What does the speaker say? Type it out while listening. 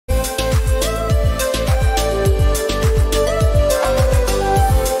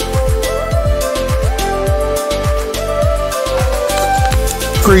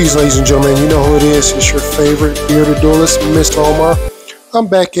Greetings, ladies and gentlemen. You know who it is. It's your favorite bearded duelist, Mr. Omar. I'm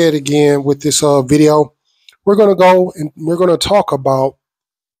back at it again with this video. We're going to go and we're going to talk about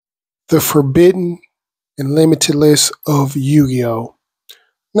the forbidden and limited list of Yu-Gi-Oh!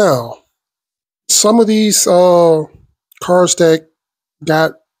 Now, some of these cards that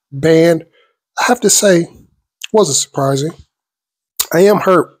got banned, I have to say, wasn't surprising. I am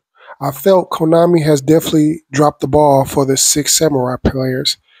hurt. I felt Konami has definitely dropped the ball for the 6 Samurai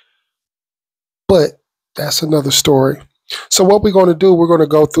players. But that's another story. So what we're going to do, we're going to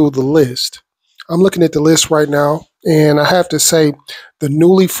go through the list. I'm looking at the list right now, and I have to say the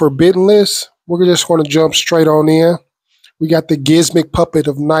newly forbidden list, we're just going to jump straight on in. We got the Gizmic Puppet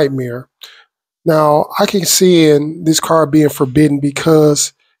of Nightmare. Now, I can see in this card being forbidden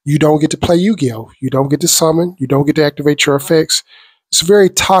because you don't get to play Yu-Gi-Oh! You don't get to summon. You don't get to activate your effects. It's a very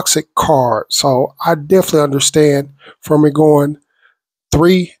toxic card, so I definitely understand from it going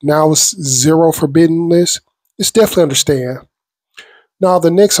 3, now it's 0 forbidden list. It's definitely understand. Now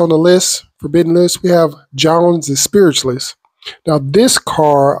the next on the list, forbidden list, we have John's the Spiritualist. Now this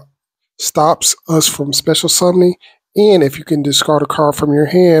card stops us from special summoning, and if you can discard a card from your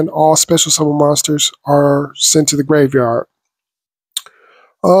hand, all special summon monsters are sent to the graveyard.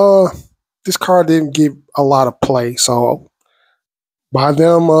 This card didn't give a lot of play, so by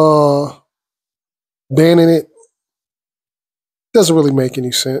them banning it, doesn't really make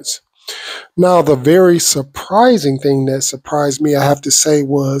any sense. Now, the very surprising thing that surprised me, I have to say,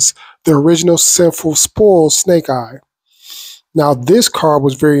 was the original Sinful Spoil Snake Eye. Now, this card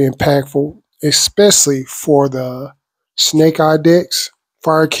was very impactful, especially for the Snake Eye decks,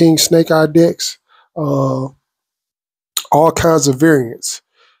 Fire King Snake Eye decks, all kinds of variants.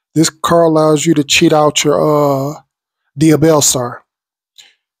 This card allows you to cheat out your Diabell Star.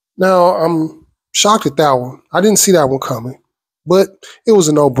 Now, I'm shocked at that one. I didn't see that one coming, but it was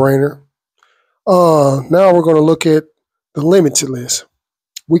a no-brainer. Now we're going to look at the limited list.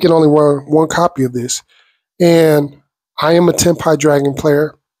 We can only run one copy of this. And I am a Tenpai Dragon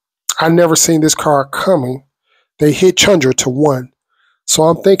player. I never seen this card coming. They hit Chandra to 1. So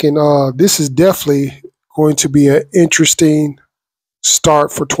I'm thinking this is definitely going to be an interesting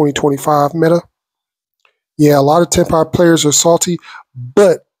start for 2025 meta. Yeah, a lot of Tenpai players are salty,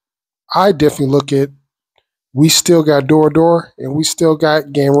 but I definitely look at we still got Doradora and we still got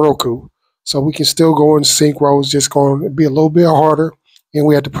Ganroku. So we can still go in synchro. It's just going to be a little bit harder, and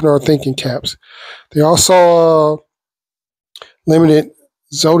we have to put our thinking caps. They also limited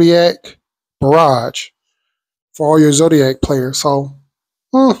Zodiac Barrage for all your Zodiac players. So,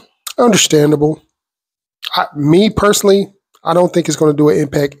 understandable. Me personally, I don't think it's going to do an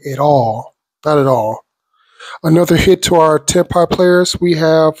impact at all. Not at all. Another hit to our Tenpai players, we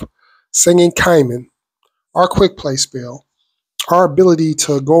have Singing Kaiman, our quick play spell. Our ability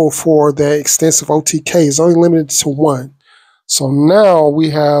to go for that extensive OTK is only limited to 1. So now we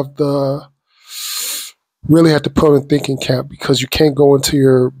have really have to put in thinking cap because you can't go into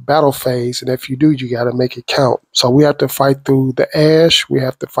your battle phase. And if you do, you got to make it count. So we have to fight through the Ash. We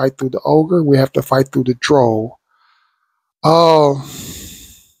have to fight through the Ogre. We have to fight through the Droll.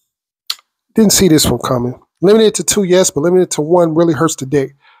 Didn't see this one coming. Limited to 2, yes, but limited to 1 really hurts the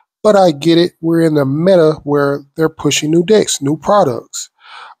deck. But I get it. We're in the meta where they're pushing new decks, new products.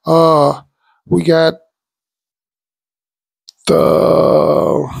 We got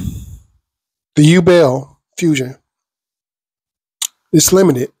the Yugioh Fusion. It's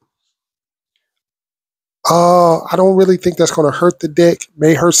limited. I don't really think that's going to hurt the deck.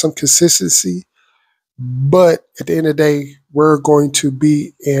 May hurt some consistency. But at the end of the day, we're going to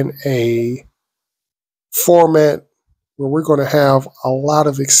be in a format where we're going to have a lot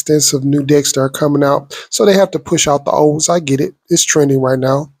of extensive new decks that are coming out. So they have to push out the olds. I get it. It's trending right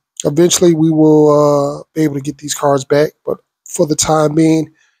now. Eventually, we will be able to get these cards back. But for the time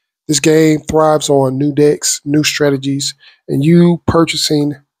being, this game thrives on new decks, new strategies, and you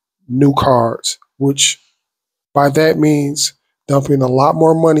purchasing new cards, which by that means dumping a lot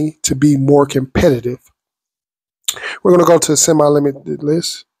more money to be more competitive. We're going to go to the semi-limited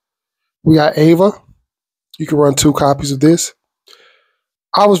list. We got Ava. You can run 2 copies of this.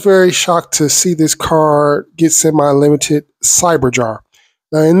 I was very shocked to see this card get semi-limited Cyberjar.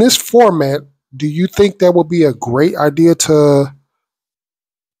 Now, in this format, do you think that would be a great idea to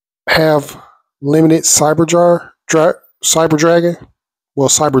have limited Cyberjar? Cyber Dragon? Well,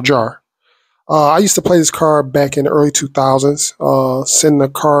 Cyberjar. I used to play this card back in the early 2000s. Send the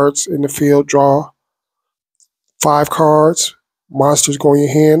cards in the field, draw 5 cards. Monsters go in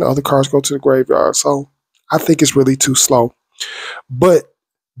your hand, other cards go to the graveyard. So I think it's really too slow. But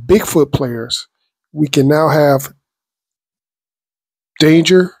Bigfoot players, we can now have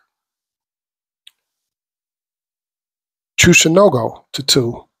Danger Chushinogo to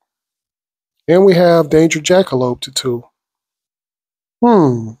 2. And we have Danger Jackalope to 2.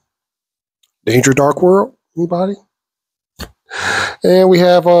 Danger Dark World, anybody? And we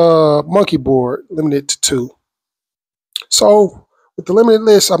have Monkey Board limited to 2. So with the limited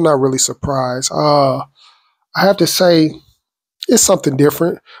list, I'm not really surprised. I have to say it's something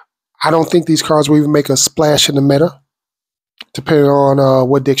different. I don't think these cards will even make a splash in the meta, depending on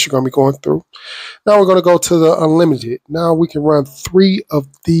what decks you're going to be going through. Now we're going to go to the Unlimited. Now we can run 3 of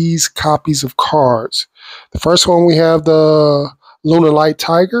these copies of cards. The first one we have the Lunar Light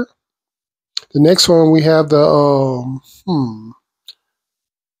Tiger. The next one we have the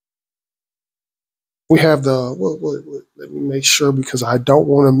we have the let me make sure because I don't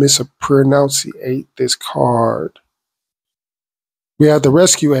want to mispronunciate this card. We have the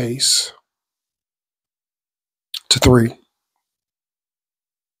Rescue Ace to 3.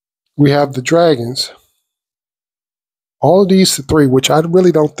 We have the Dragons. All of these to 3, which I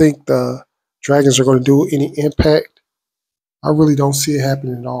really don't think the Dragons are going to do any impact. I really don't see it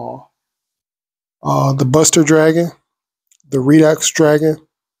happening at all. The Buster Dragon, the Redux Dragon,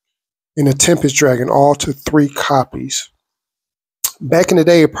 and the Tempest Dragon, all to 3 copies. Back in the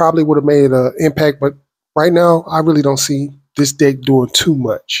day, it probably would have made an impact, but right now, I really don't see this deck doing too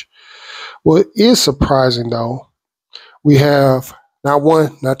much. What is surprising, though, we have not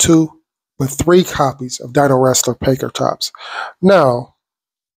 1, not 2, but 3 copies of Dino Wrestler Pankratops. Now,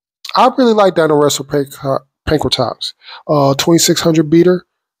 I really like Dino Wrestler Pankratops. 2600 beater,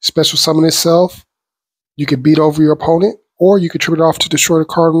 special summon itself. You can beat over your opponent, or you can trip it off to destroy the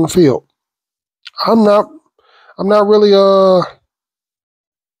card on the field. I'm not really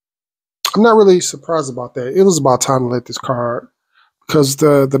surprised about that. It was about time to let this card, because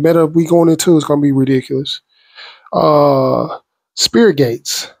the meta we going into is going to be ridiculous. Spirit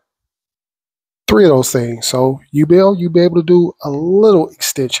Gates, 3 of those things. So you'll be able to do a little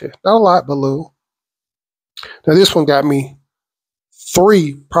extension, not a lot, but a little. Now this one got me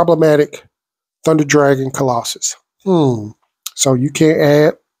 3 problematic Thunder Dragon Colossus. So you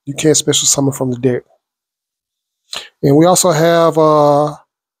can't special summon from the deck. And we also have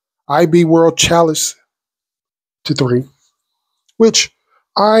IB World Chalice to 3, which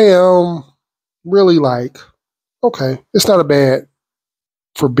I am really like, okay, it's not a bad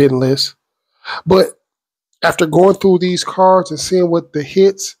forbidden list. But after going through these cards and seeing what the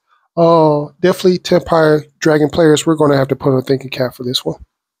hits, definitely Tenpai Dragon players, we're going to have to put on a thinking cap for this one.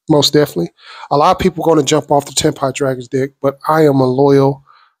 Most definitely. A lot of people are going to jump off the Tenpai Dragons deck, but I am a loyal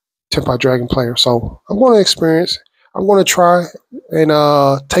Tenpai Dragon player. So I'm going to experience. I'm going to try and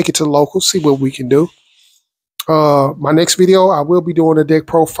take it to the locals, see what we can do. My next video, I will be doing a deck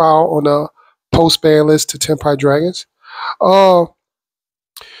profile on the post-ban list to Tenpai Dragons. I'm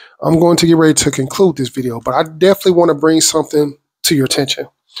going to get ready to conclude this video, but I definitely want to bring something to your attention.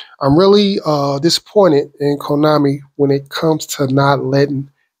 I'm really disappointed in Konami when it comes to not letting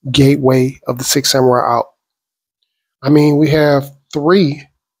Gateway of the Six Samurai out. I mean, we have 3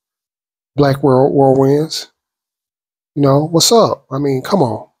 Black Whirlwinds. You know, what's up? I mean, come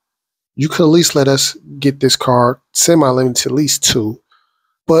on. You could at least let us get this card semi-limited to at least 2.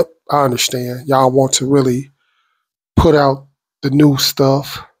 But I understand. Y'all want to really put out the new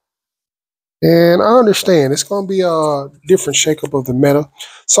stuff. And I understand. It's going to be a different shakeup of the meta.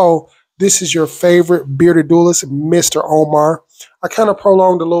 So this is your favorite bearded duelist, Mr. Omar. I kind of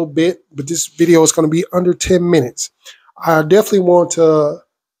prolonged a little bit, but this video is going to be under 10 minutes. I definitely want to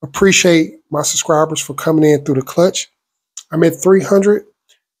appreciate my subscribers for coming in through the clutch. I'm at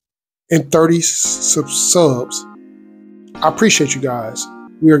 330 subs. I appreciate you guys.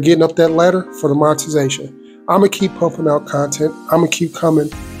 We are getting up that ladder for the monetization. I'm going to keep pumping out content. I'm going to keep coming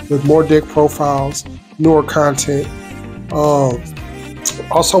with more deck profiles, newer content.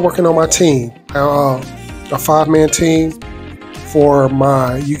 Also working on my team, a 5-man team for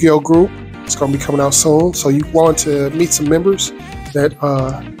my Yu-Gi-Oh group. It's going to be coming out soon. So you want to meet some members that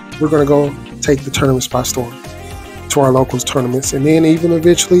we're going to go take the tournaments by storm to our locals tournaments. And then even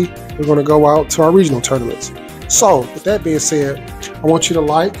eventually, we're going to go out to our regional tournaments. So with that being said, I want you to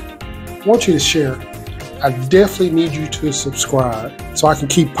like, I want you to share. I definitely need you to subscribe so I can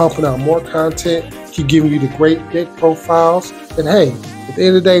keep pumping out more content, keep giving you the great deck profiles. And hey, at the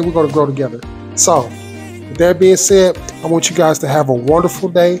end of the day, we're going to grow together. So with that being said, I want you guys to have a wonderful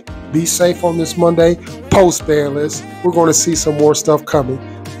day. Be safe on this Monday. Post ban list. We're going to see some more stuff coming.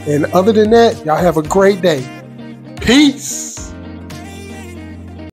 And other than that, y'all have a great day. Peace.